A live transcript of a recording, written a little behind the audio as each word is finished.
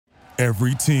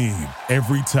Every team,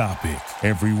 every topic,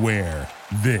 everywhere.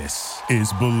 This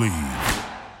is Believe. He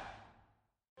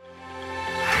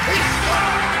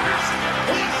scores!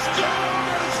 He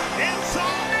scores! It's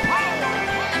all power!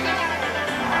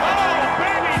 Oh,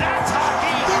 baby, that's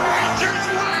hockey! The Rangers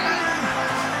win!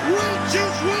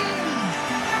 Rangers win!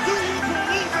 Do you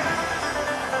believe it?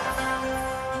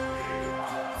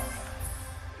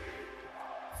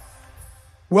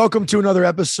 Welcome to another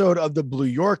episode of the Blue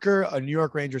Yorker, a New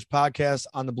York Rangers podcast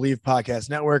on the Believe Podcast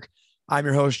Network. I'm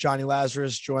your host, Johnny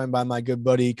Lazarus, joined by my good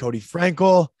buddy, Cody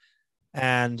Frankel.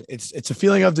 And it's a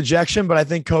feeling of dejection, but I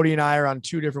think Cody and I are on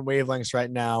two different wavelengths right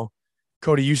now.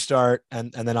 Cody, you start,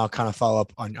 and then I'll kind of follow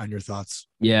up on your thoughts.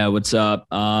 Yeah, what's up?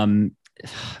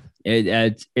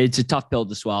 It's a tough pill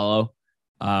to swallow.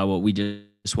 What we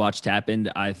just watched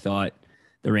happened. I thought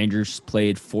the Rangers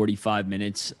played 45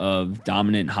 minutes of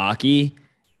dominant hockey,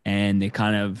 and they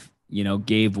kind of,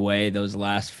 gave way those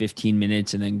last 15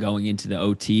 minutes and then going into the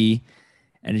OT.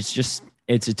 And it's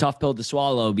a tough pill to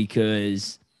swallow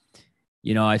because,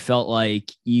 I felt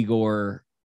like Igor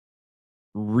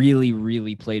really,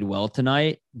 really played well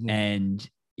tonight and,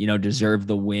 deserved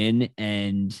the win.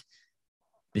 And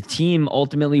the team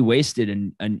ultimately wasted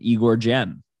an Igor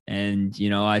gem. And,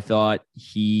 I thought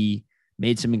he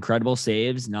made some incredible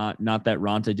saves. Not that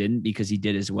Raanta didn't, because he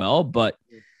did as well. But,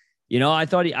 I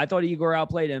thought Igor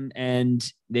outplayed him, and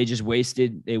they just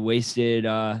wasted a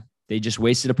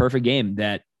perfect game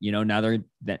that, now they're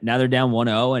down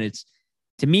 1-0. And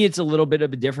to me, it's a little bit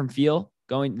of a different feel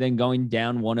going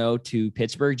down 1-0 to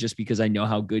Pittsburgh, just because I know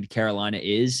how good Carolina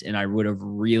is. And I would have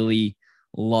really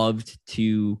loved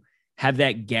to have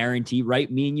that guarantee,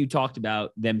 right? Me and you talked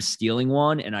about them stealing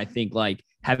one. And I think like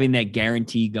having that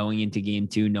guarantee going into game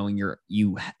 2, knowing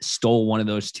you stole one of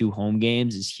those 2 home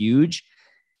games is huge.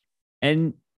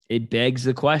 And it begs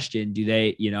the question, do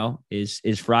they,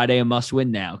 is Friday a must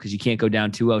win now? Because you can't go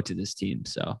down 2-0 to this team.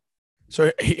 So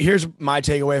here's my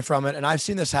takeaway from it. And I've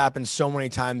seen this happen so many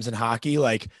times in hockey.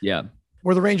 Yeah.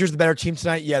 Were the Rangers the better team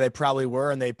tonight? Yeah, they probably were,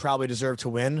 and they probably deserve to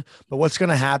win. But what's going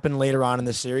to happen later on in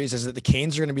the series is that the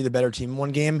Canes are going to be the better team in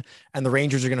one game, and the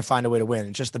Rangers are going to find a way to win.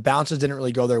 It's just the bounces didn't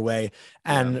really go their way.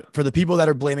 And for the people that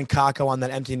are blaming Kakko on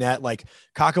that empty net,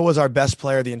 Kakko was our best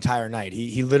player the entire night.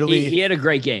 He literally he had a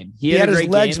great game. He had his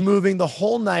legs moving the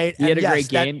whole night. He had a great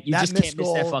game. You just can't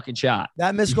miss that fucking shot.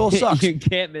 That missed goal sucks. You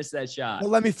can't miss that shot. But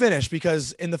let me finish,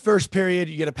 because in the first period,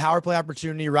 you get a power play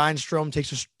opportunity. Ryan Strome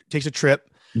takes a trip.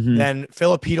 Mm-hmm. Then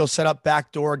Filipino set up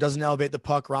back door, doesn't elevate the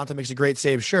puck. Raanta makes a great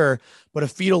save, sure. But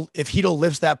if Chytil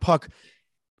lifts that puck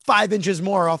 5 inches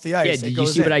more off the ice, yeah. Did you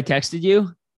see what I texted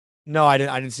you? No, I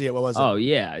didn't see it. What was it? Oh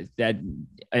yeah, that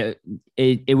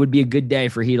it would be a good day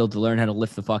for Chytil to learn how to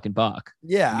lift the fucking puck.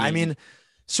 Yeah, I mean,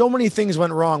 so many things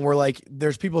went wrong. Where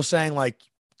there's people saying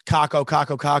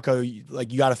Kakko,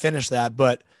 you got to finish that,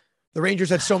 but the Rangers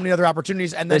had so many other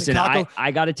opportunities. And then listen, Kakko,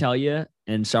 I got to tell you,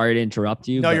 and sorry to interrupt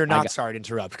you. No, you're not sorry to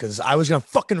interrupt, because I was going to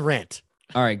fucking rant.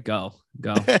 All right, go.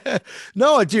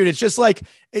 No, dude, it's just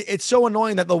it's so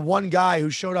annoying that the one guy who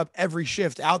showed up every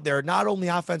shift out there, not only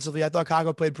offensively, I thought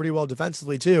Kakko played pretty well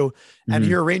defensively too. And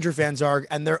here Ranger fans are,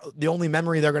 and the only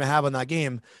memory they're going to have on that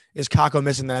game is Kakko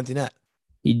missing that empty net.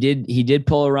 He did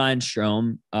pull a Ryan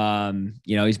Strome.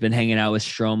 He's been hanging out with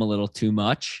Strome a little too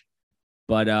much.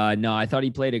 But no, I thought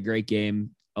he played a great game.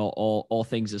 All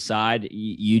things aside,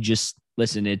 you just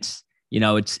listen. It's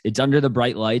under the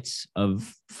bright lights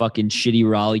of fucking shitty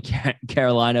Raleigh,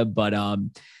 Carolina. But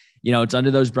it's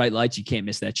under those bright lights. You can't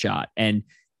miss that shot. And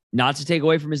not to take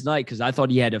away from his night, because I thought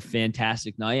he had a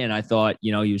fantastic night, and I thought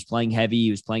he was playing heavy.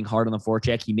 He was playing hard on the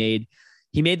forecheck. He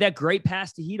made that great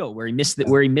pass to Chytil where he missed the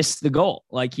goal.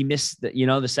 He missed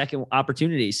the second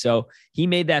opportunity. So he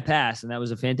made that pass, and that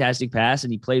was a fantastic pass,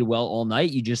 and he played well all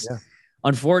night.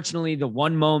 Unfortunately, the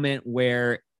one moment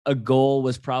where a goal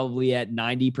was probably at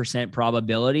 90%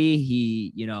 probability,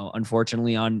 he,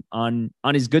 unfortunately on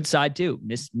his good side too,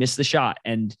 missed the shot.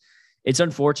 And it's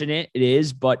unfortunate, it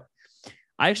is, but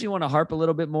I actually want to harp a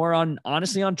little bit more on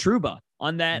Trouba.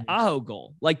 On that Aho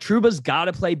goal. Trouba's got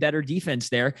to play better defense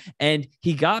there. And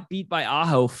he got beat by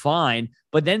Aho, fine,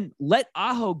 but then let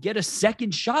Aho get a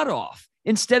second shot off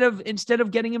instead of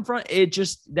getting in front.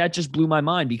 That just blew my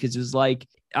mind, because it was I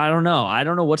don't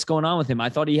know what's going on with him. I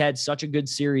thought he had such a good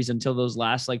series until those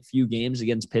last few games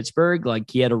against Pittsburgh.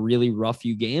 He had a really rough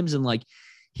few games, and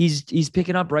he's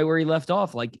picking up right where he left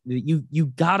off. You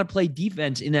got to play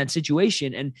defense in that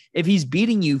situation. And if he's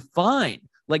beating you, fine.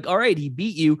 All right, he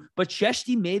beat you, but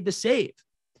Shesty made the save.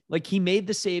 He made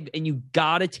the save, and you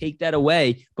got to take that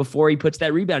away before he puts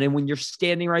that rebound. And when you're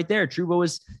standing right there, Trouba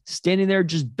was standing there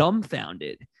just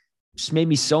dumbfounded. Just made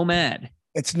me so mad.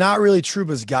 It's not really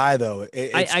Truba's guy though.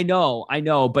 I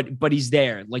know, but he's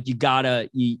there. Like you gotta,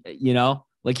 you know,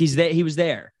 like he's there. He was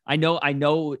there. I know.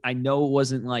 It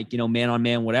wasn't like, you know, man on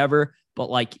man, whatever, but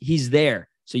like he's there.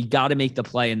 So you got to make the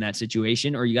play in that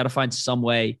situation, or you got to find some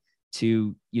way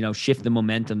to, you know, shift the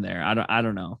momentum there. I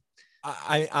don't know.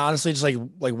 I honestly just like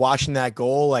watching that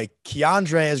goal, like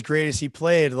Keandre, as great as he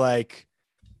played, like,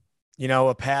 you know,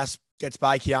 a pass gets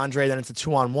by Keandre, then it's a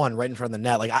 2-on-1 right in front of the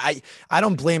net. Like I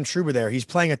don't blame Trouba there. He's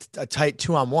playing a tight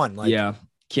 2-on-1. Like, yeah.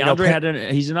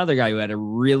 Keandre he's another guy who had a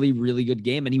really, really good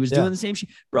game, and he was doing the same shit.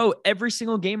 Bro, every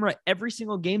single game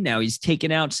now, he's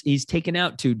taken out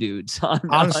 2 dudes.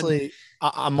 Honestly,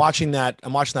 I'm watching that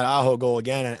Aho goal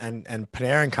again, and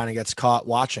Panarin kind of gets caught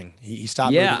watching. He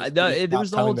stopped. Yeah, there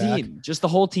was the whole team. Just the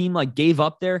whole team like gave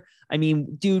up there. I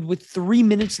mean, dude, with 3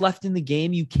 minutes left in the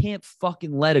game, you can't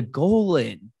fucking let a goal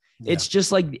in. Yeah. It's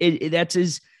just like that's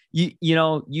his.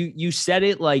 You said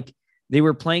it, like they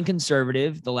were playing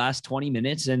conservative the last 20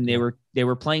 minutes, and they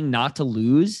were playing not to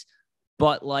lose.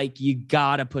 But like you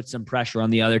gotta put some pressure on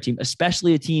the other team,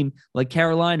 especially a team like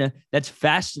Carolina that's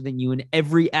faster than you in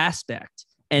every aspect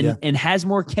and has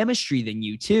more chemistry than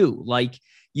you too. Like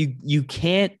you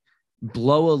can't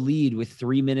blow a lead with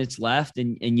 3 minutes left,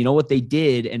 and you know what they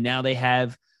did, and now they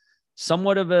have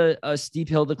somewhat of a steep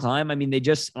hill to climb. I mean, they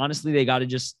got to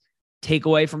just take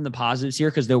away from the positives here,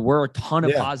 because there were a ton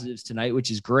of positives tonight,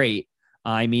 which is great.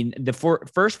 I mean, the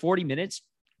first 40 minutes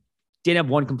didn't have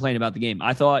one complaint about the game.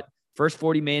 I thought first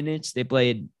 40 minutes, they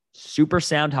played super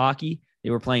sound hockey. They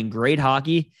were playing great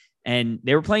hockey, and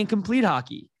they were playing complete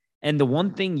hockey. And the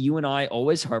one thing you and I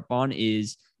always harp on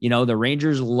is, you know, the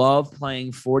Rangers love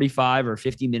playing 45 or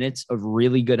 50 minutes of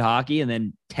really good hockey and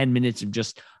then 10 minutes of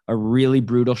just a really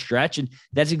brutal stretch. And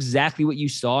that's exactly what you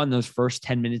saw in those first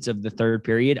 10 minutes of the third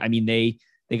period. I mean, they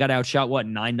got outshot,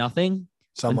 9-0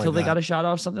 until they got a shot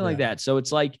off, something like that. So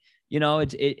it's like, you know,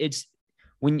 it's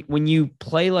when you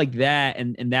play like that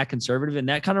and that conservative, and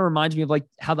that kind of reminds me of like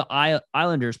how the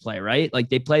Islanders play, right? Like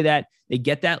they play that, they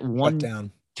get that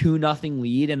 1-2-0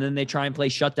 lead, and then they try and play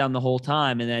shutdown the whole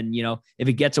time. And then, you know, if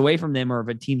it gets away from them or if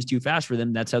a team's too fast for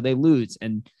them, that's how they lose.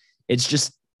 And it's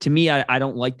just, to me, I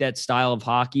don't like that style of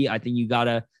hockey. I think you got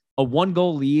a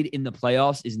 1-goal lead in the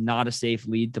playoffs is not a safe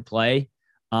lead to play.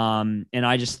 And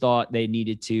I just thought they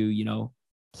needed to, you know,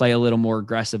 play a little more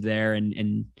aggressive there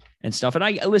and stuff. And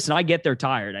I get they're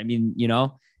tired. I mean, you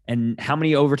know, and how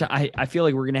many overtime? I feel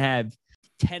like we're going to have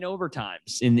 10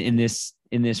 overtimes in this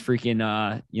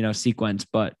freaking, you know, sequence,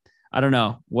 but I don't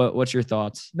know. What's your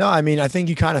thoughts? No, I mean, I think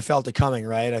you kind of felt it coming,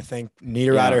 right? I think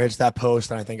Niederreiter hits that post,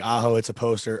 and I think Aho hits a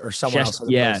post or someone else.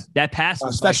 Post. That pass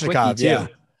was Svechnikov, too.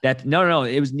 That no,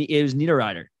 it was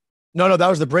Niederreiter. No, that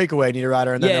was the breakaway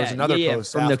Niederreiter, and then there was another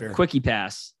post from after. The quickie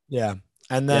pass. Yeah.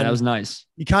 And then that was nice.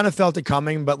 You kind of felt it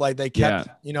coming, but like they kept,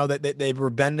 you know, that they were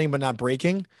bending but not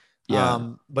breaking. Yeah.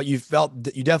 But you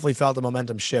definitely felt the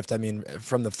momentum shift. I mean,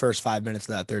 from the first 5 minutes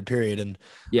of that third period. And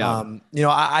you know,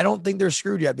 I don't think they're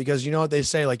screwed yet, because you know what they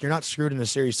say, like, you're not screwed in a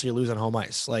series till you lose on home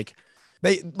ice. Like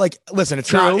listen,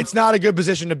 it's not a good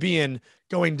position to be in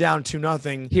going down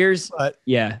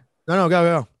 2-0. No,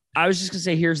 go. I was just gonna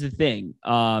say, here's the thing.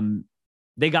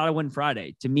 They got to win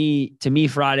Friday. To me,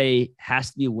 Friday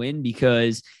has to be a win,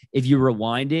 because if you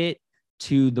rewind it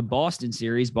to the Boston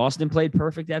series, Boston played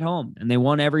perfect at home and they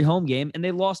won every home game, and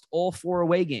they lost all 4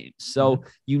 away games. So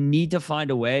you need to find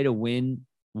a way to win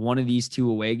one of these 2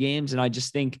 away games. And I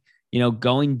just think, you know,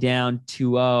 going down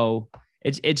 2-0,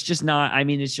 it's just not, I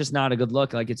mean, it's just not a good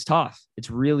look. Like, it's tough.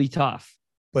 It's really tough.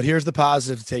 But here's the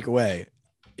positive to take away.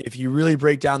 If you really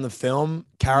break down the film,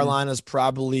 Carolina's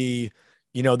probably,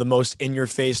 you know, the most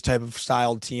in-your-face type of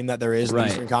styled team that there is in the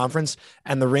Eastern Conference.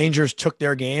 And the Rangers took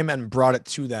their game and brought it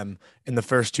to them in the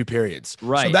first 2 periods.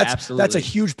 Right. So that's a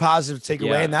huge positive to take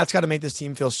away. And that's got to make this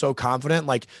team feel so confident.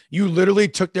 Like, you literally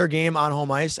took their game on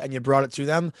home ice and you brought it to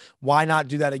them. Why not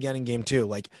do that again in game 2?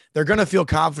 Like, they're going to feel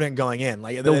confident going in.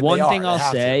 Like, the one thing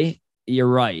I'll say, you're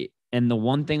right. And the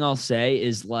one thing I'll say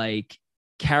is, like,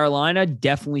 Carolina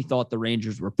definitely thought the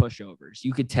Rangers were pushovers.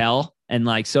 You could tell. And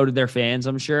like, so did their fans,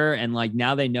 I'm sure. And like,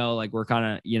 now they know, like, we're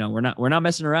kind of, you know, we're not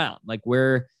messing around. Like,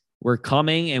 we're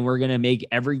coming, and we're going to make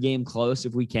every game close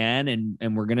if we can.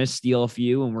 And we're going to steal a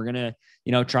few, and we're going to,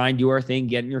 you know, try and do our thing,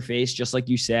 get in your face, just like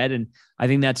you said. And I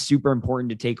think that's super important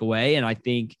to take away. And I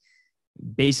think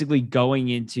basically going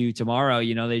into tomorrow,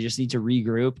 you know, they just need to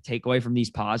regroup, take away from these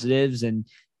positives.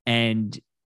 And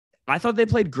I thought they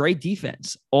played great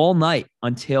defense all night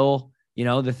until, you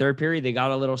know, the third period. They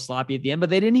got a little sloppy at the end, but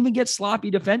they didn't even get sloppy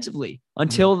defensively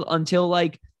until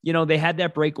like, you know, they had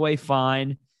that breakaway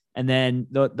fine. And then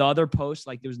the other post,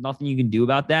 like there was nothing you can do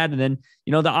about that. And then,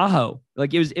 the Aho,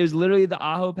 like it was literally the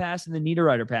Aho pass and the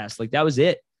Niederreiter pass. Like that was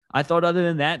it. I thought other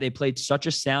than that, they played such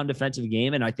a sound defensive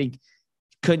game. And I think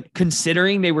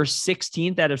considering they were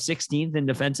 16th out of 16th in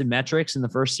defensive metrics in the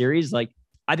first series, like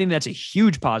I think that's a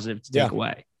huge positive to take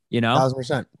away,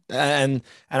 1,000%. And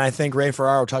I think Ray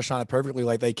Ferraro touched on it perfectly.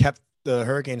 Like they kept the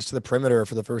Hurricanes to the perimeter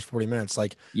for the first 40 minutes.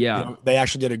 Like, they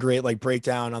actually did a great like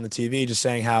breakdown on the TV, just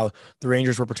saying how the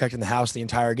Rangers were protecting the house the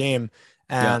entire game.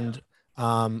 And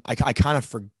I kind of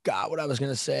forgot what I was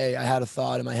going to say. I had a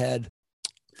thought in my head.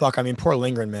 Fuck. I mean, poor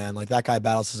Lindgren, man. Like that guy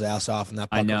battles his ass off and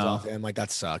that puck goes off him. Like that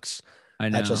sucks. I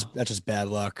know. That's just bad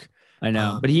luck. I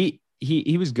know. But he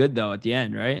was good though at the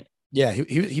end, right? Yeah,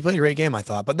 he played a great game, I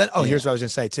thought. But then, here's what I was going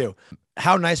to say too.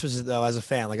 How nice was it though, as a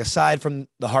fan? Like aside from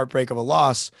the heartbreak of a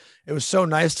loss, it was so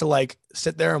nice to like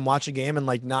sit there and watch a game and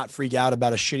like not freak out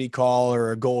about a shitty call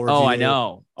or a goal review. Oh, I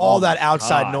know. All that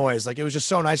outside noise. Like it was just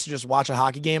so nice to just watch a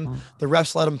hockey game. The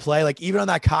refs let him play. Like even on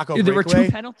that Kakko there were breakaway,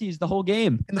 2 penalties the whole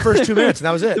game in the first 2 minutes, and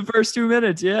that was it. The first 2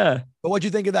 minutes, yeah. But what'd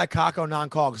you think of that Kakko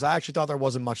non-call? Because I actually thought there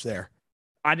wasn't much there.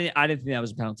 I didn't think that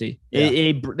was a penalty.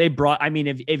 Yeah. They brought, I mean,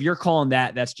 if you're calling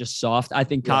that's just soft. I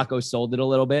think Kakko sold it a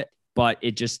little bit, but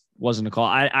it just wasn't a call.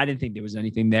 I didn't think there was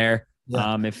anything there.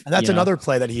 Yeah. And that's another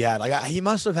play that he had. Like he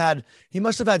must have had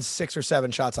 6 or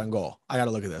 7 shots on goal. I got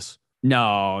to look at this.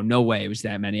 No way it was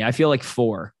that many. I feel like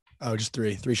 4. Oh, just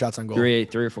 3 shots on goal. 3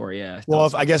 or 4. Yeah. Well,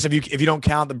 if you don't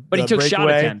count but he took breakaway, shot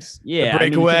attempts. Yeah. the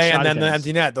breakaway and then the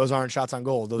empty net. Those aren't shots on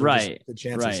goal. Those are just good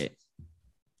chances. Right.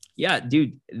 Yeah,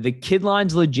 dude, the kid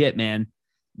line's legit, man.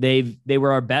 They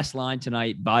were our best line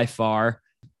tonight by far.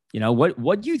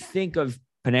 What do you think of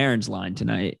Panarin's line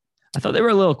tonight? I thought they were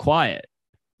a little quiet.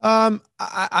 I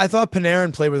thought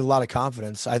Panarin played with a lot of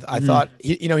confidence. I thought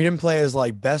he didn't play his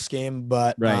like best game,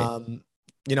 but I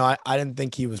didn't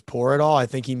think he was poor at all. I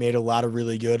think he made a lot of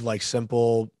really good, like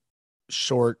simple,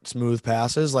 short, smooth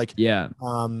passes. Like,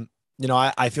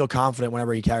 I feel confident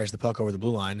whenever he carries the puck over the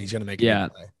blue line, he's going to make a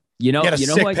good play. He had a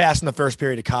sick pass in the first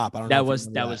period to Cop. I don't know.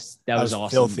 That was awesome.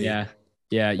 Filthy.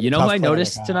 Yeah. Who I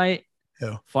noticed tonight?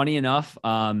 Who? Funny enough,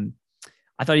 I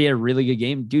thought he had a really good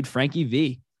game, dude. Frankie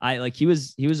V. He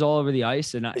was all over the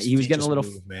ice and he was getting a little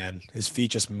man. His feet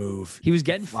just move. He was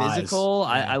getting physical.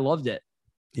 I loved it.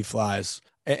 He flies.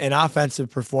 An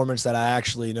offensive performance that I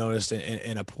actually noticed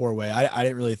in a poor way. I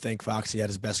didn't really think Foxy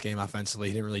had his best game offensively.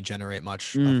 He didn't really generate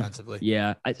much offensively.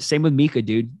 Yeah. Same with Mika,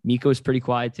 dude. Mika was pretty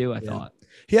quiet too, I thought.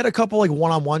 He had a couple like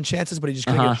one-on-one chances, but he just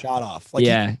couldn't get a shot off. Like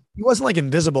he wasn't like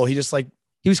invisible. He just like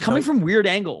he was coming from weird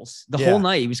angles the whole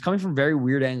night. He was coming from very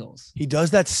weird angles. He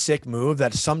does that sick move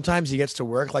that sometimes he gets to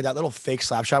work, like that little fake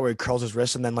slap shot where he curls his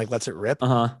wrist and then like lets it rip.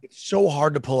 It's so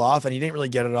hard to pull off, and he didn't really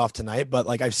get it off tonight. But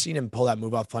like I've seen him pull that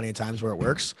move off plenty of times where it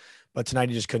works. But tonight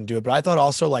he just couldn't do it. But I thought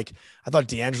also I thought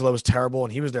D'Angelo was terrible,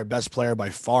 and he was their best player by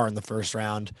far in the first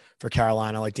round for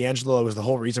Carolina. Like D'Angelo was the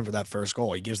whole reason for that first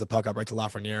goal. He gives the puck up right to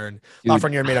Lafreniere, and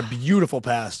Lafreniere made a beautiful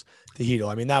pass to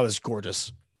Hedl. I mean, that was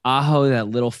gorgeous. Aho, that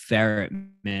little ferret,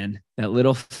 man. That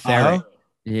little ferret. Aho?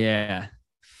 Yeah.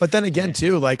 But then again,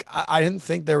 too, like I didn't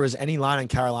think there was any line in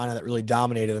Carolina that really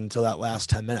dominated until that last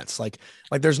 10 minutes. Like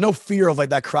there's no fear of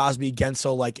like that Crosby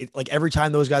Gensel. Like every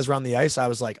time those guys were on the ice, I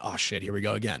was like, oh shit, here we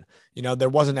go again. There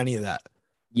wasn't any of that.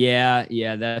 Yeah,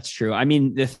 that's true. I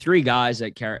mean, the 3 guys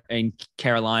in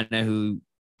Carolina who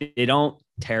they don't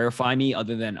terrify me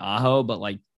other than Aho, but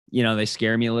they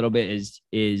scare me a little bit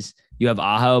is you have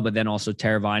Aho, but then also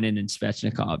Teravainen and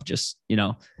Svechnikov, just,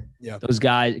 those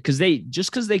guys, because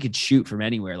they could shoot from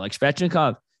anywhere. Like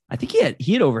Svechnikov, I think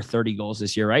he had over 30 goals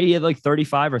this year, right? He had like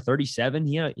 35 or 37.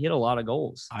 He had a lot of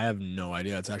goals. I have no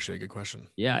idea. It's actually a good question.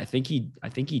 Yeah, I think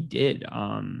he did.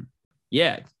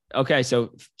 Yeah. Okay.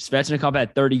 So Svechnikov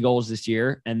had 30 goals this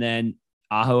year, and then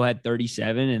Aho had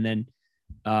 37, and then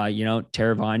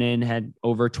Teravainen had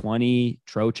over 20,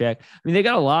 Trocheck. I mean, they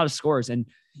got a lot of scores. And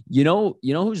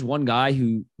who's one guy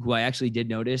who I actually did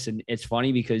notice, and it's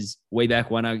funny because way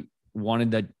back when I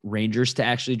wanted the Rangers to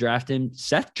actually draft him,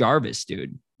 Seth Jarvis,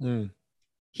 dude.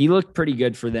 He looked pretty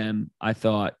good for them, I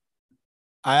thought.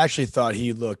 I actually thought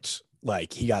he looked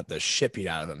like he got the shit beat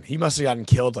out of him. He must have gotten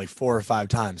killed like 4 or 5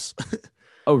 times.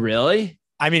 Oh, really?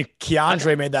 I mean,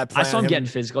 Keandre made that play. I saw him getting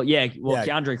physical. Yeah, well,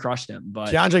 Keandre crushed him. But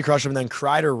Keandre crushed him, and then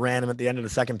Kreider ran him at the end of the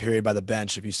second period by the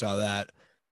bench, if you saw that.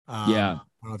 I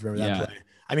don't know if you remember that play.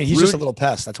 I mean, he's just a little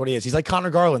pest. That's what he is. He's like Connor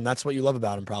Garland. That's what you love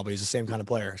about him, probably. He's the same kind of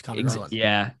player as Connor Garland.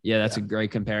 Yeah, that's a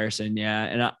great comparison. Yeah,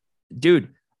 and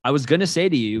dude, I was going to say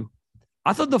to you,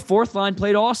 I thought the fourth line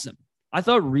played awesome. I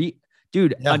thought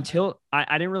until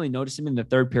I didn't really notice him in the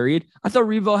third period. I thought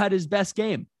Revo had his best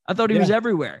game. I thought he was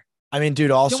everywhere. I mean,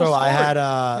 dude, also I had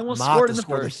almost Mott scored to in the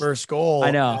score the first. first goal.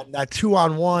 I know. And that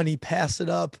 2-on-1, he passed it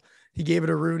up. He gave it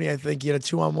to Rooney. I think he had a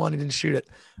 2-on-1. He didn't shoot it.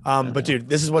 But dude,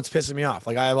 this is what's pissing me off.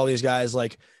 Like I have all these guys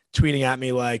like tweeting at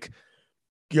me like,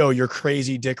 yo, you're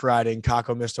crazy dick riding.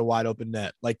 Kako missed a wide open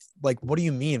net. Like, what do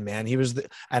you mean, man? He was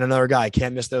and another guy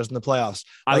can't miss those in the playoffs.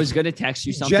 I Like, was going to text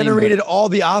you something. generated all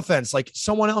the offense. Like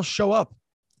someone else show up.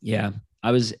 Yeah.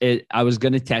 I was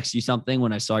going to text you something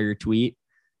when I saw your tweet,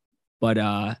 but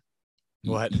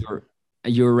What?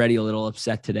 You were already a little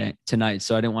upset tonight.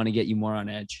 So I didn't want to get you more on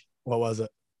edge. What was it?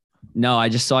 No, I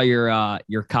just saw your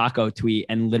Kako tweet,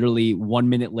 and literally 1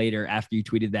 minute later after you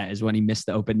tweeted that is when he missed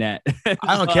the open net.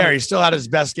 I don't care. He still had his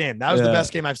best game. That was the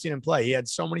best game I've seen him play. He had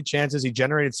so many chances. He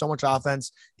generated so much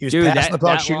offense. He was passing the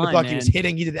puck, shooting the puck. He was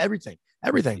hitting. He did everything.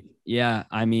 Everything. Yeah.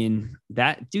 I mean,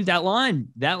 that line,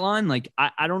 like,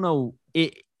 I don't know.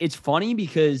 It's funny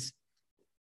because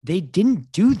they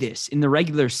didn't do this in the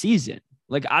regular season.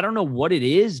 Like, I don't know what it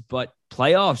is, but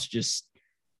playoffs just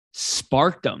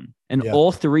sparked them. And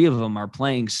all three of them are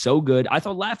playing so good. I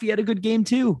thought Laffy had a good game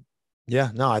too.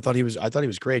 Yeah, no, I thought he was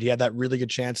great. He had that really good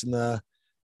chance in I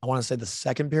want to say the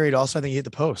second period. Also, I think he hit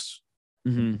the post.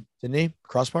 Mm-hmm. Didn't he?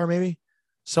 Crossbar, maybe.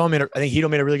 I think Hito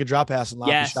made a really good drop pass and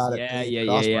Laffy shot it.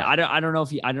 Yeah. I don't know if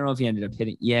he ended up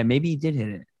hitting. Yeah, maybe he did hit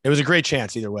it. It was a great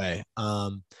chance either way.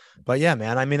 But yeah,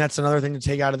 man, I mean, that's another thing to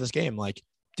take out of this game. Like,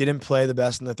 didn't play the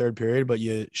best in the third period, but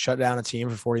you shut down a team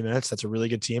for 40 minutes. That's a really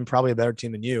good team, probably a better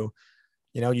team than you.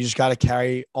 You know, you just got to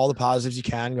carry all the positives you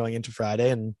can going into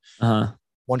Friday and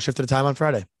one shift at a time on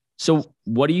Friday. So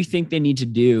what do you think they need to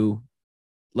do?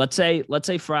 Let's say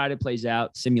Friday plays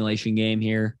out, simulation game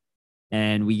here,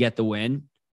 and we get the win.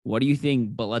 What do you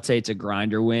think? But let's say it's a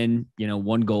grinder win,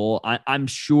 1 goal. I'm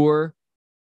sure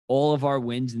all of our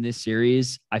wins in this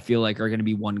series, I feel like are going to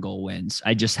be 1 goal wins.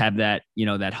 I just have that,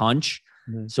 that hunch.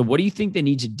 Mm-hmm. So what do you think they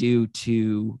need to do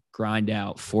to grind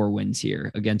out 4 wins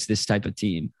here against this type of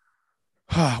team?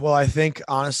 Well, I think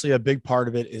honestly, a big part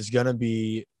of it is going to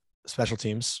be special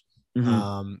teams.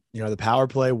 Mm-hmm. The power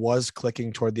play was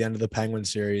clicking toward the end of the Penguin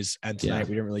series, and tonight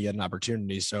we didn't really get an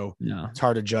opportunity. So it's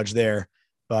hard to judge there.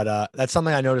 But that's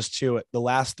something I noticed too. The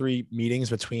last 3 meetings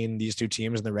between these 2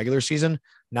 teams in the regular season,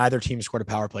 neither team scored a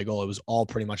power play goal. It was all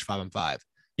pretty much 5-on-5.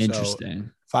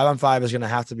 Interesting. So 5-on-5 is going to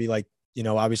have to be like,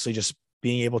 obviously just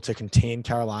being able to contain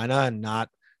Carolina and not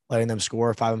letting them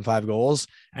score 5-on-5 goals.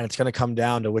 And it's going to come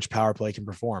down to which power play can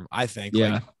perform, I think,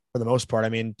 like, for the most part. I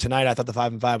mean, tonight I thought the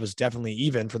 5-on-5 was definitely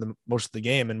even for the most of the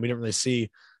game, and we didn't really see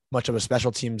much of a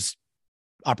special teams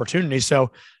opportunity.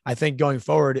 So I think going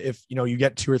forward, if you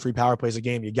get 2 or 3 power plays a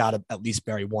game, you got to at least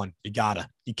bury 1. You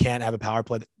can't have a power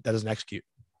play that doesn't execute.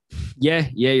 Yeah,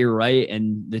 you're right.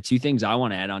 And the 2 things I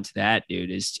want to add on to that,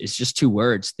 dude, is just 2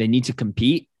 words. They need to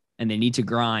compete and they need to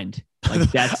grind.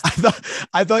 Like that's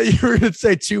I thought you were going to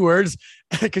say 2 words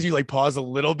because you paused a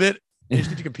little bit. You just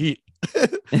need to compete.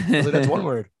 That's 1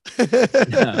 word.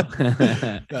 No.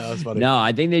 That's funny. No,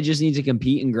 I think they just need to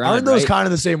compete and grind. Aren't those kind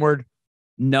of the same word?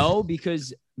 No,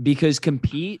 because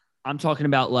compete, I'm talking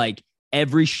about like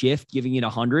every shift giving it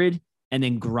 100, and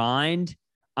then grind,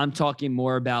 I'm talking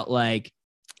more about like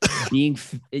being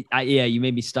you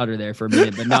made me stutter there for a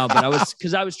minute, but I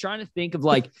was trying to think of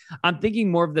I'm thinking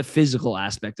more of the physical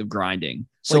aspect of grinding.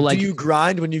 So do you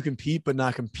grind when you compete but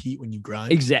not compete when you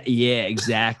grind? Exactly. Yeah,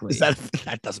 exactly.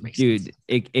 That doesn't make sense. Dude,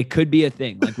 it could be a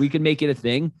thing. Like we could make it a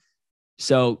thing.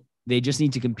 So they just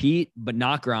need to compete but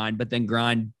not grind, but then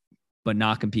grind but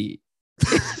not compete.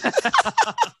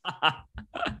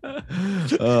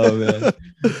 Oh man.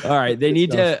 All right. They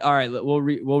need to, all right. We'll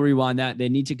rewind that. They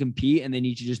need to compete and they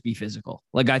need to just be physical.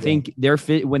 Like I think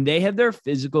when they have their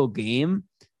physical game,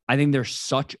 I think they're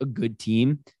such a good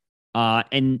team.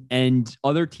 And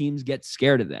other teams get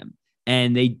scared of them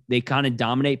and they kind of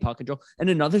dominate puck control. And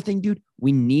another thing, dude,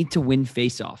 we need to win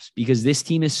faceoffs because this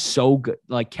team is so good.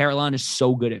 Like Carolina is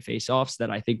so good at faceoffs that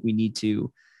I think we need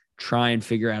to try and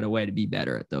figure out a way to be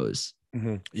better at those.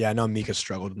 Mm-hmm. Yeah, I know Mika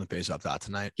struggled in the faceoff dot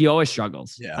tonight. He always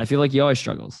struggles. Yeah, I feel like he always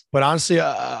struggles. But honestly,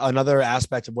 another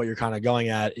aspect of what you're kind of going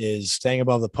at is staying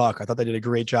above the puck. I thought they did a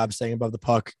great job staying above the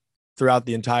puck throughout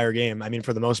the entire game. I mean,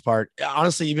 for the most part,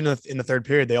 honestly, even in the third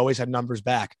period, they always had numbers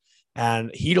back.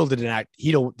 And Hedl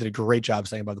did a great job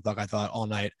staying above the puck, I thought, all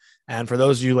night. And for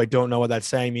those of you don't know what that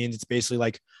saying means, it's basically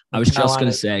like I was just going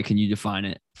to say, can you define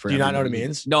it for Do you not know what it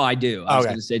means? No, I do. I was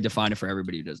going to say define it for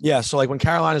everybody who doesn't. Yeah. So when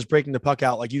Carolina's breaking the puck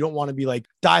out, you don't want to be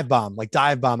dive bomb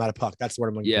out of puck. That's what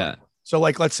I'm going to Yeah. put. So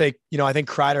let's say, I think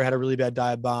Kreider had a really bad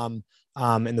dive bomb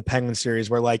in the Penguin series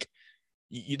where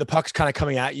the puck's kind of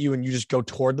coming at you and you just go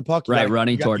toward the puck.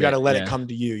 Running toward it. You got to let it come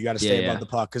to you. You got to stay above the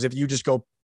puck. Because if you just go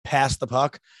pass the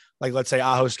puck, like let's say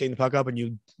Aho's skating the puck up and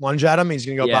you lunge at him, he's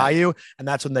going to go by you. And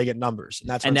that's when they get numbers. And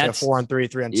that's when it's like a 4-on-3,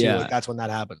 3-on-2. Like that's when that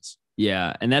happens.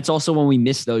 Yeah. And that's also when we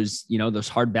miss those, those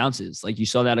hard bounces. Like you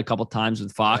saw that a couple of times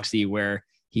with Foxy where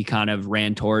he kind of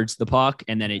ran towards the puck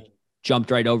and then it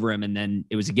jumped right over him. And then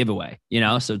it was a giveaway,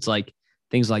 so it's like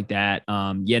things like that.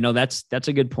 That's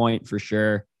a good point for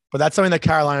sure. But that's something that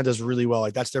Carolina does really well.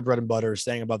 Like that's their bread and butter,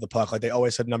 staying above the puck. Like they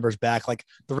always had numbers back. Like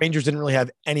the Rangers didn't really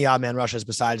have any odd man rushes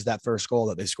besides that first goal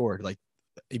that they scored. Like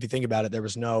if you think about it, there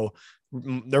wasn't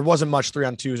much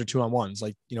 3-on-2s or 2-on-1s.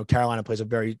 Like, Carolina plays a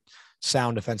very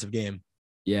sound defensive game.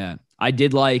 Yeah. I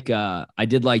did like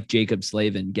Jacob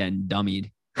Slavin getting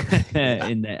dummied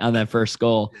on that first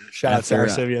goal. Shout out Sarah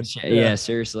Sivian. Yeah,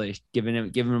 seriously.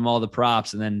 Giving him all the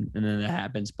props and then that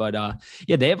happens. But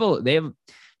they have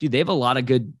a lot of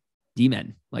good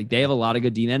D-men. Like they have a lot of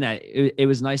good D-men. It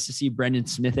was nice to see Brendan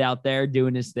Smith out there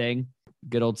doing his thing.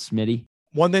 Good old Smitty.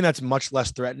 One thing that's much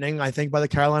less threatening, I think, by the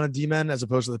Carolina D-men as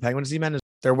opposed to the Penguins D-men is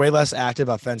they're way less active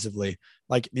offensively.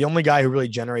 Like the only guy who really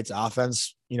generates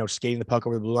offense, skating the puck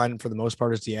over the blue line for the most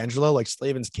part is DeAngelo. Like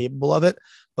Slavin's capable of it,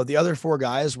 but the other four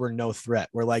guys were no threat.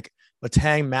 We're like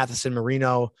Letang, Matheson,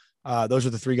 Marino. Those are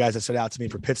the three guys that stood out to me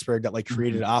for Pittsburgh that like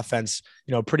created offense,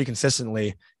 pretty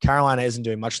consistently. Carolina isn't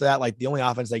doing much of that. Like the only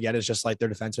offense they get is just like their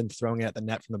defensemen throwing it at the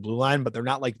net from the blue line, but they're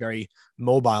not like very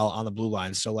mobile on the blue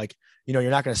line. So like, you're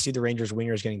not going to see the Rangers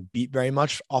wingers getting beat very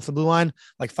much off the blue line.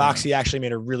 Like Foxy actually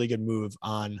made a really good move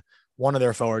on one of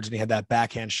their forwards and he had that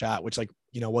backhand shot, which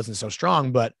wasn't so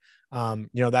strong, but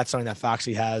that's something that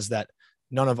Foxy has that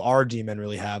none of our D-men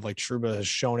really have. Like Trouba has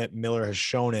shown it. Miller has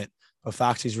shown it. But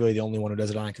Foxy's really the only one who does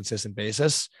it on a consistent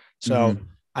basis. So,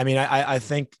 I mean, I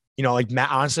think,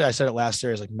 honestly, I said it last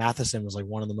series, like Matheson was like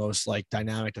one of the most like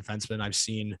dynamic defensemen I've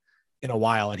seen in a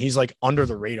while. And he's like under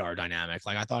the radar dynamic.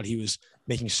 Like I thought he was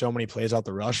making so many plays out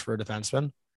the rush for a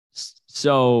defenseman.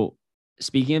 So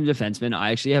speaking of defensemen,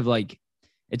 I actually have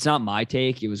it's not my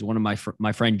take. It was one of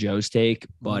my friend Joe's take,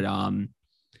 but kind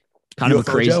of a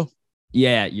crazy. Joe?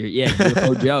 Yeah.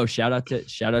 UFO Joe. Shout out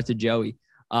to Joey.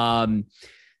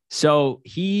 So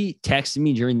he texted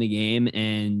me during the game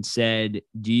and said,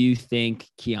 do you think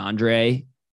K'Andre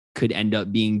could end up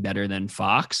being better than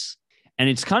Fox? And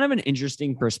it's kind of an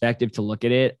interesting perspective to look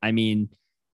at it. I mean,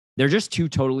 they're just two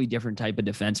totally different type of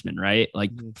defensemen, right?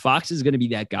 Like Fox is going to be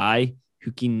that guy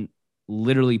who can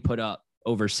literally put up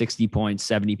over 60 points,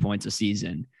 70 points a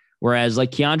season. Whereas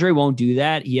like K'Andre won't do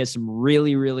that. He has some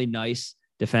really, really nice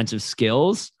defensive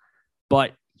skills,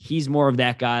 but he's more of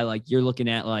that guy. Like you're looking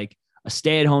at like a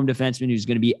stay-at-home defenseman who's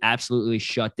going to be absolutely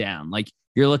shut down. Like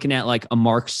you're looking at like a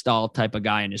Mark Stahl type of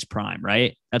guy in his prime,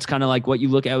 right? That's kind of like what you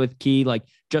look at with Key, like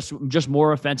just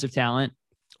more offensive talent.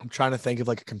 I'm trying to think of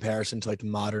like a comparison to like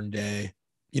modern day,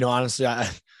 honestly,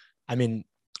 I mean,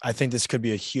 I think this could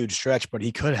be a huge stretch, but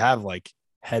he could have like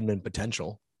Hedman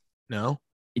potential. No,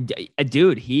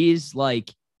 dude, he's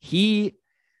like,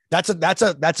 that's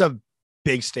a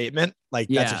big statement. Like,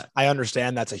 I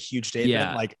understand that's a huge statement.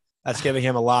 Yeah. Like that's giving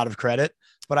him a lot of credit,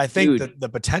 but I think that the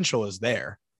potential is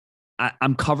there.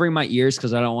 I'm covering my ears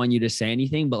because I don't want you to say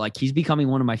anything, but like he's becoming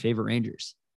one of my favorite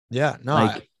Rangers. Yeah, no,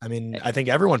 like, I mean, I think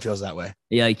everyone feels that way.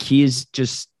 Yeah, like he's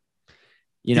just,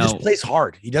 he just plays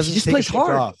hard. He doesn't just play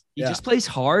hard. Off. He just plays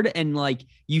hard, and like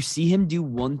you see him do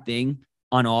one thing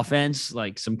on offense,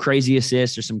 like some crazy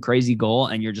assist or some crazy goal,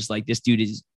 and you're just like, this dude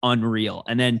is unreal.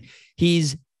 And then he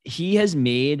has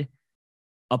made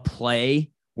a play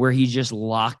where he just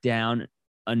locked down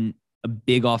a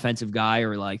big offensive guy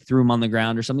or like threw him on the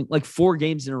ground or something, like 4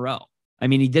 games in a row. I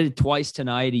mean, he did it twice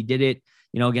tonight. He did it,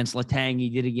 against Letang. He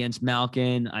did it against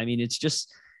Malkin. I mean, it's just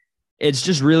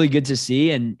really good to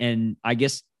see. And I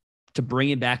guess to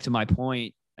bring it back to my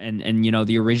point and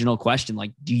the original question,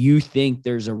 like, do you think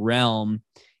there's a realm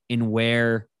in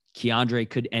where K'Andre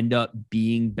could end up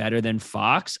being better than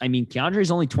Fox? I mean, K'Andre is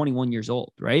only 21 years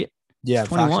old, right? Yeah.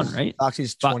 21, right?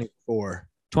 Foxy's 24.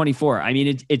 24. I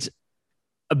mean, it's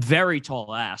a very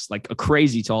tall ass, like a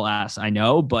crazy tall ass. I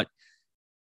know, but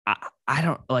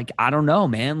I don't know,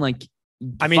 man. Like,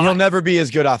 I mean, he'll never be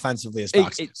as good offensively as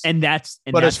Fox is.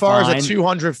 But as far as a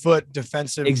 200-foot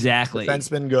defensive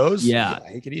defenseman goes,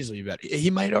 he could easily be better. He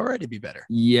might already be better.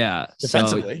 Yeah.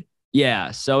 Defensively.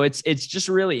 So it's just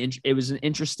really, it was an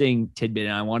interesting tidbit.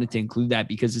 And I wanted to include that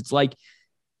because it's like,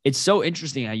 it's so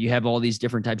interesting how you have all these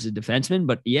different types of defensemen,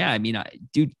 but yeah, I mean,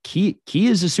 dude, Key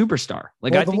is a superstar.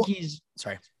 Like, I think he's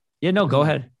sorry. Yeah, no, go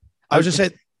ahead. I was just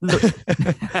saying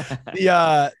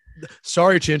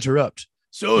sorry to interrupt.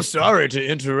 So sorry to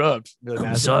interrupt.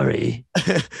 I'm sorry.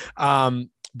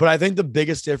 But I think the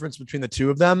biggest difference between the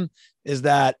two of them is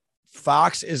that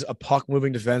Fox is a puck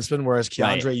moving defenseman, whereas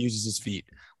Keandre uses his feet.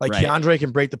 Like Keandre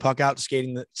can break the puck out,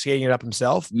 skating it up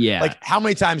himself. Yeah. Like how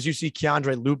many times you see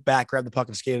Keandre loop back, grab the puck,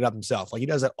 and skate it up himself? Like he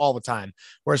does that all the time.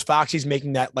 Whereas Foxy's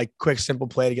making that like quick, simple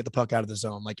play to get the puck out of the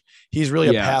zone. Like he's really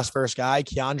a pass first guy.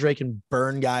 Keandre can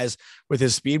burn guys with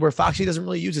his speed, where Foxy doesn't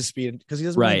really use his speed because he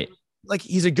doesn't really, like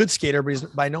he's a good skater, but he's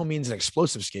by no means an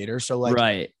explosive skater. So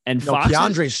like and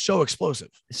Keandre is so explosive.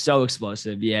 So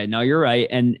explosive. Yeah, no, you're right.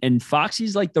 And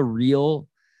Foxy's like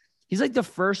he's like the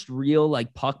first real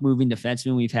like puck moving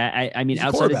defenseman we've had. I mean,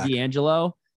 outside of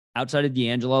D'Angelo,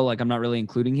 like I'm not really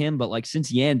including him, but like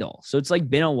since Yandel. So it's like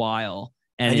been a while.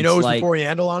 And you know who's before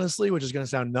Yandel, honestly, which is going to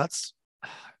sound nuts.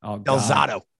 Del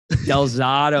Zotto. Del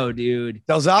Zotto, dude.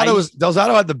 Del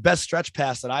Zotto had the best stretch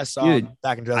pass that I saw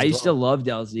back in 2012. I used to love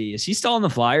Del Z. Is he still on the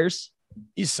Flyers?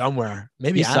 He's somewhere.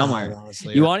 Maybe he's somewhere.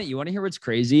 Honestly. You want to hear what's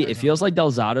crazy? It feels like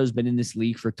Del Zotto's been in this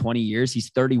league for 20 years. He's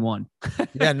 31.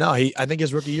 Yeah, no, I think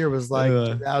his rookie year was like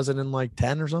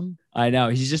 2010 or something. I know.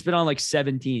 He's just been on like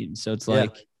 17. So it's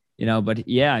like, but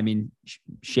yeah, I mean,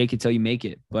 shake it till you make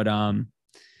it. But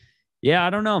yeah,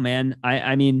 I don't know, man.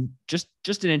 I mean,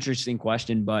 just an interesting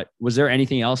question, but was there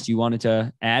anything else you wanted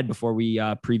to add before we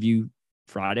preview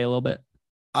Friday a little bit?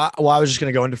 Well, I was just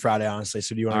going to go into Friday, honestly.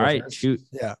 So do you want to All right, shoot.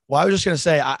 Yeah. Well, I was just going to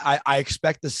say, I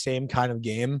expect the same kind of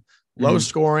game, low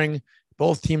scoring,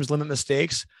 both teams limit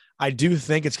mistakes. I do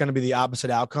think it's going to be the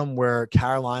opposite outcome where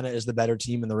Carolina is the better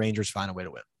team and the Rangers find a way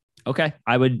to win. Okay.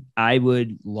 I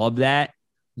would love that.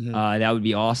 That would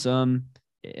be awesome.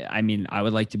 I mean, I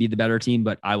would like to be the better team,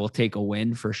 but I will take a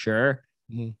win for sure.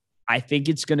 I think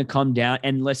it's going to come down,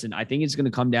 and listen, I think it's going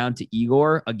to come down to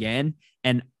Igor again.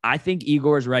 And I think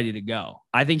Igor is ready to go.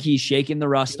 I think he's shaking the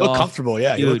rust off. Comfortable.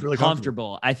 Yeah. Dude, he looked really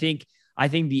comfortable. I think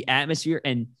the atmosphere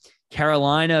and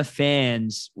Carolina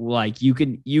fans, like you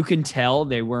can tell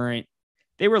they were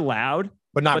loud,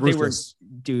 but not ruthless.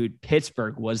 Dude,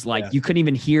 Pittsburgh was like, you couldn't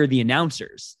even hear the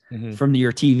announcers from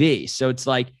your TV. So it's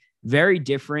like very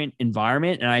different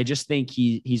environment. And I just think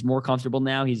he's more comfortable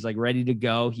now. He's like ready to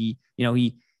go. He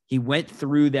went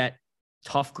through that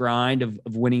tough grind of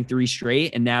winning 3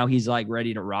 straight, and now he's like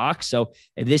ready to rock. So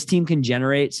if this team can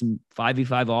generate some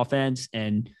 5v5 offense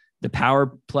and the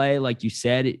power play, like you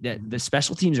said, the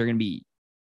special teams are going to be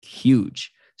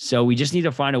huge. So we just need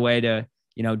to find a way to,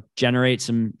 generate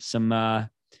some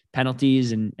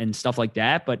penalties and stuff like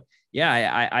that. But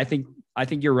yeah, I think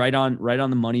you're right on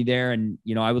the money there. And,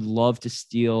 I would love to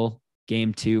steal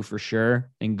game 2 for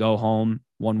sure and go home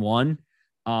 1-1.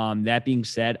 That being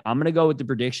said, I'm going to go with the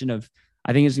prediction of,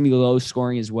 I think it's going to be low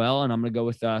scoring as well. And I'm going to go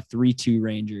with 3-2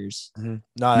 Rangers. No,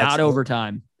 not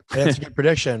overtime. That's a good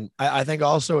prediction. I think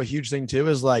also a huge thing too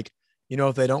is like,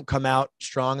 if they don't come out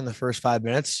strong in the first 5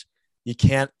 minutes, you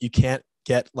can't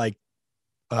get like,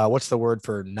 what's the word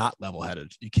for not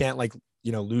level-headed? You can't like,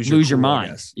 lose your cool,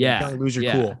 mind. Yeah. You can't lose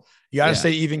your cool. You got to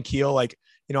stay even keel. Like,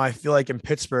 I feel like in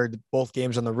Pittsburgh, both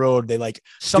games on the road, they like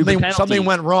something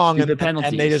went wrong and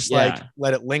they just like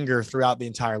let it linger throughout the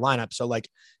entire lineup. So like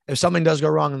if something does go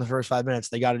wrong in the first 5 minutes,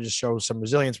 they got to just show some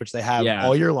resilience, which they have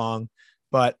all year long.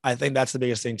 But I think that's the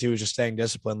biggest thing too, is just staying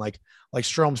disciplined. Like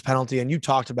Strom's penalty. And you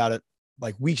talked about it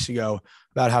like weeks ago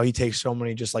about how he takes so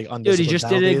many just like undisciplined Dude, he just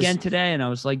penalties. did it again today. And I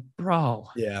was like, bro.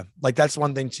 Yeah. Like that's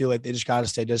one thing too. Like they just got to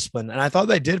stay disciplined. And I thought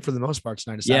they did for the most part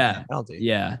tonight. Penalty.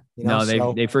 Yeah.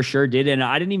 They for sure did. And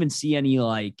I didn't even see any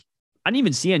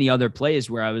other plays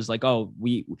where I was like, oh,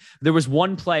 there was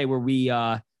one play where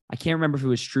I can't remember if it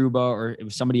was Trouba or it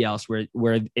was somebody else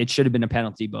where it should have been a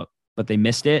penalty, but they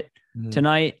missed it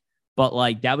tonight. But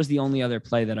like, that was the only other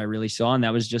play that I really saw. And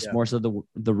that was just more so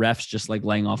the refs just like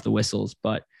laying off the whistles.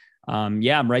 But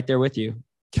I'm right there with you.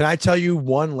 Can I tell you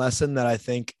one lesson that I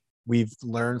think we've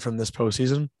learned from this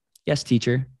postseason? Yes,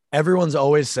 teacher. Everyone's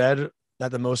always said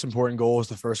that the most important goal is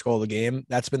the first goal of the game.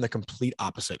 That's been the complete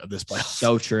opposite of this playoff.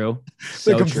 So true.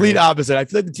 The complete opposite. I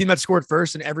feel like the team that scored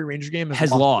first in every Ranger game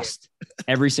has lost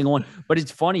every single one. But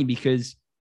it's funny because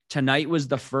tonight was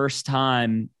the first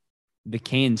time the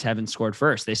Canes haven't scored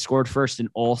first. They scored first in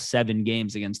all 7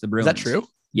 games against the Bruins. Is that true?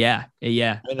 Yeah.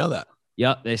 I didn't know that.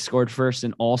 Yep. They scored first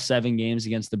in all 7 games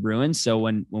against the Bruins. So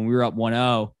when we were up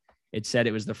 1-0, it said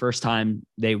it was the first time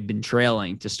they've been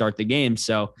trailing to start the game.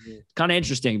 So kind of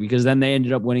interesting because then they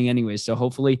ended up winning anyway. So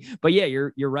hopefully, but yeah,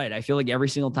 you're right. I feel like every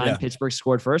single time Pittsburgh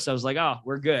scored first, I was like, oh,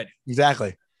 we're good.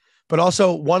 Exactly. But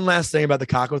also one last thing about the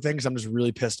Kakko thing, because I'm just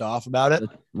really pissed off about it.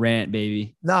 Rant,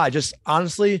 baby. Nah, just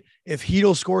honestly, if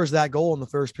Hedl scores that goal in the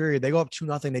first period, they go up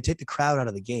 2-0. They take the crowd out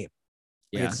of the game.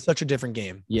 Like, it's such a different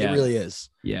game. Yeah. It really is.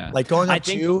 Yeah. Like going up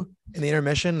 2 in the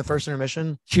intermission, the first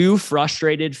intermission. 2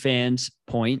 frustrated fans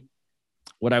point.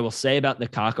 What I will say about the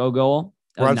Kakko goal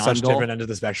We're on such non-goal. different ends of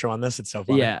the spectrum on this. It's so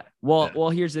funny. Yeah. Well,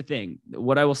 here's the thing.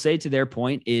 What I will say to their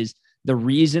point is the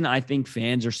reason I think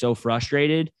fans are so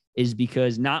frustrated is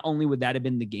because not only would that have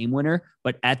been the game winner,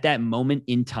 but at that moment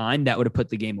in time, that would have put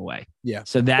the game away. Yeah.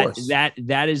 So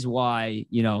that is why,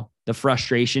 the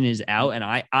frustration is out. And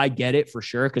I get it for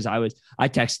sure. Cause I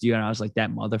texted you and I was like, that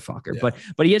motherfucker,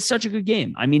 but he had such a good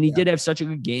game. I mean, he did have such a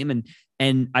good game.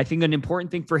 And I think an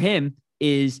important thing for him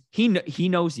is he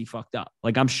knows he fucked up.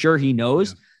 Like, I'm sure he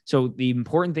knows. Yeah. So the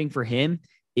important thing for him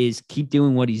is keep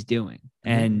doing what he's doing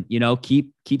and,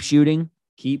 keep shooting,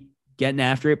 keep getting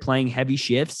after it, playing heavy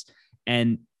shifts.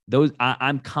 And those,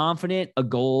 I'm confident a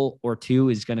goal or two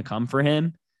is going to come for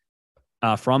him,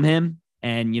 from him.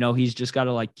 And, he's just got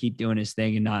to keep doing his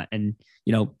thing and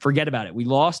forget about it. We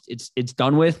lost. It's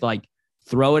done with.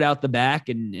 Throw it out the back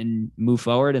and move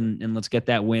forward and let's get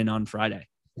that win on Friday.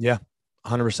 Yeah.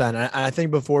 100%. And I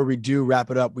think before we do wrap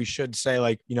it up, we should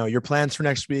say your plans for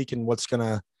next week and what's going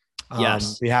to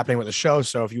be happening with the show.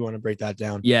 So if you want to break that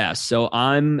down. Yeah. So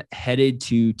I'm headed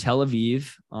to Tel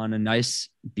Aviv on a nice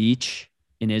beach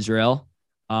in Israel.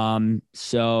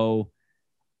 So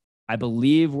I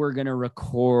believe we're going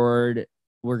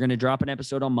to drop an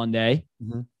episode on Monday.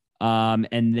 Mm-hmm.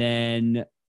 And then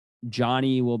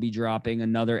Johnny will be dropping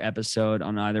another episode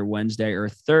on either Wednesday or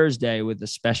Thursday with a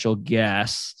special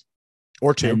guest.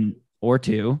 Or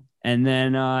two. And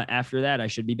then after that, I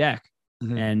should be back.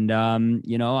 Mm-hmm. And,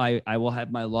 I will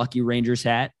have my lucky Rangers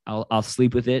hat. I'll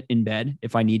sleep with it in bed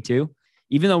if I need to,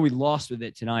 even though we lost with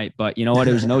it tonight. But you know what?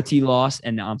 It was an OT loss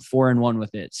and I'm 4-1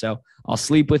 with it. So I'll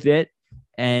sleep with it.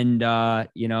 And,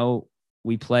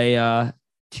 we play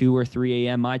 2 or 3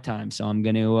 a.m. my time. So I'm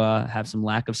going to have some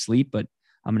lack of sleep, but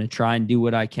I'm going to try and do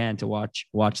what I can to watch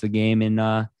the game in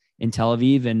Tel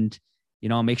Aviv. And,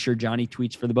 I'll make sure Johnny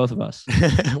tweets for the both of us,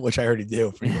 which I already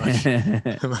do pretty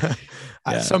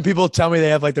much. Some people tell me they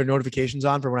have their notifications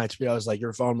on for when I tweet. I was like,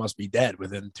 your phone must be dead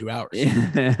within 2 hours.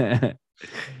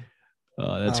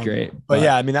 Oh, that's great. But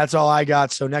yeah, I mean, that's all I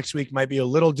got. So next week might be a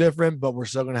little different, but we're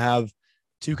still going to have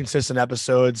 2 consistent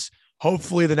episodes.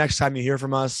 Hopefully the next time you hear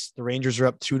from us, the Rangers are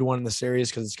up 2-1 in the series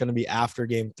because it's going to be after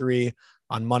game 3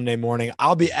 on Monday morning.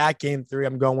 I'll be at game 3.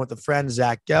 I'm going with a friend,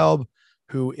 Zach Gelb,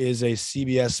 who is a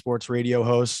CBS Sports Radio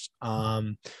host.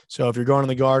 So if you're going in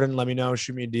the Garden, let me know.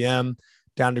 Shoot me a DM.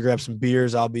 Down to grab some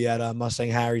beers. I'll be at Mustang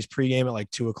Harry's pregame at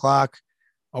 2:00.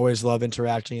 Always love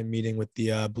interacting and meeting with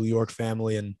the Blue York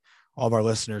family and all of our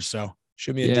listeners. So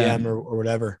shoot me a DM or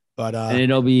whatever. But and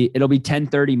it'll be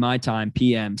 10:30 my time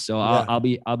PM. So I'll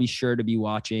be sure to be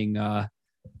watching.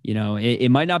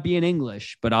 It might not be in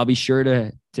English, but I'll be sure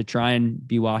to try and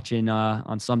be watching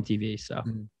on some TV. So.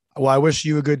 Well, I wish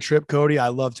you a good trip, Cody. I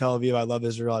love Tel Aviv. I love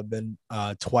Israel. I've been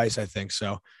twice, I think.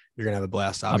 So you're going to have a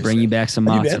blast. Obviously. I'll bring you back some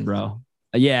matzah, bro.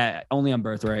 Yeah. Only on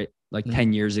Birthright,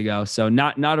 10 years ago. So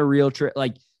not a real trip.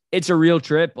 It's a real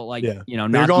trip, but not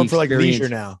you're going for leisure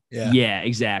now. Yeah. Yeah,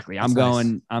 exactly. I'm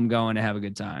going to have a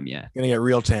good time. Yeah. Going to get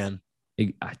real tan.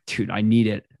 Dude, I need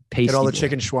it. Pasty get all the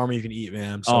chicken shawarma you can eat,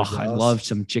 man. I love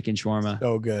some chicken shawarma.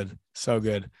 So good. So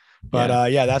good. But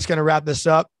that's going to wrap this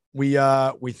up. We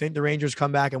think the Rangers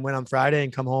come back and win on Friday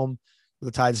and come home with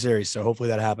a tied series. So hopefully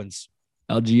that happens.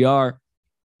 LGR.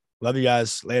 Love you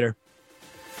guys. Later.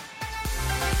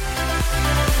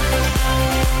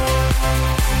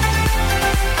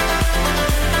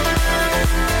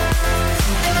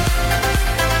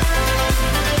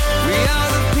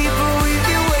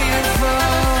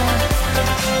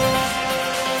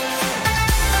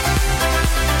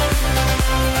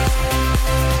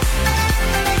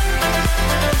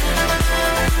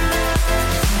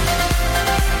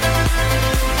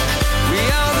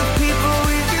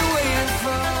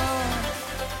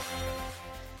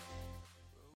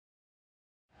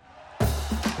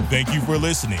 Thank you for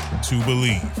listening to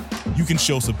Believe. You can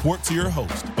show support to your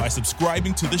host by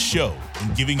subscribing to the show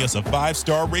and giving us a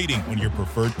 5-star rating on your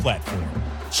preferred platform.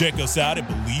 Check us out at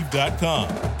Believe.com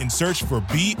and search for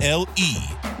BLEAV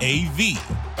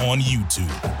on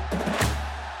YouTube.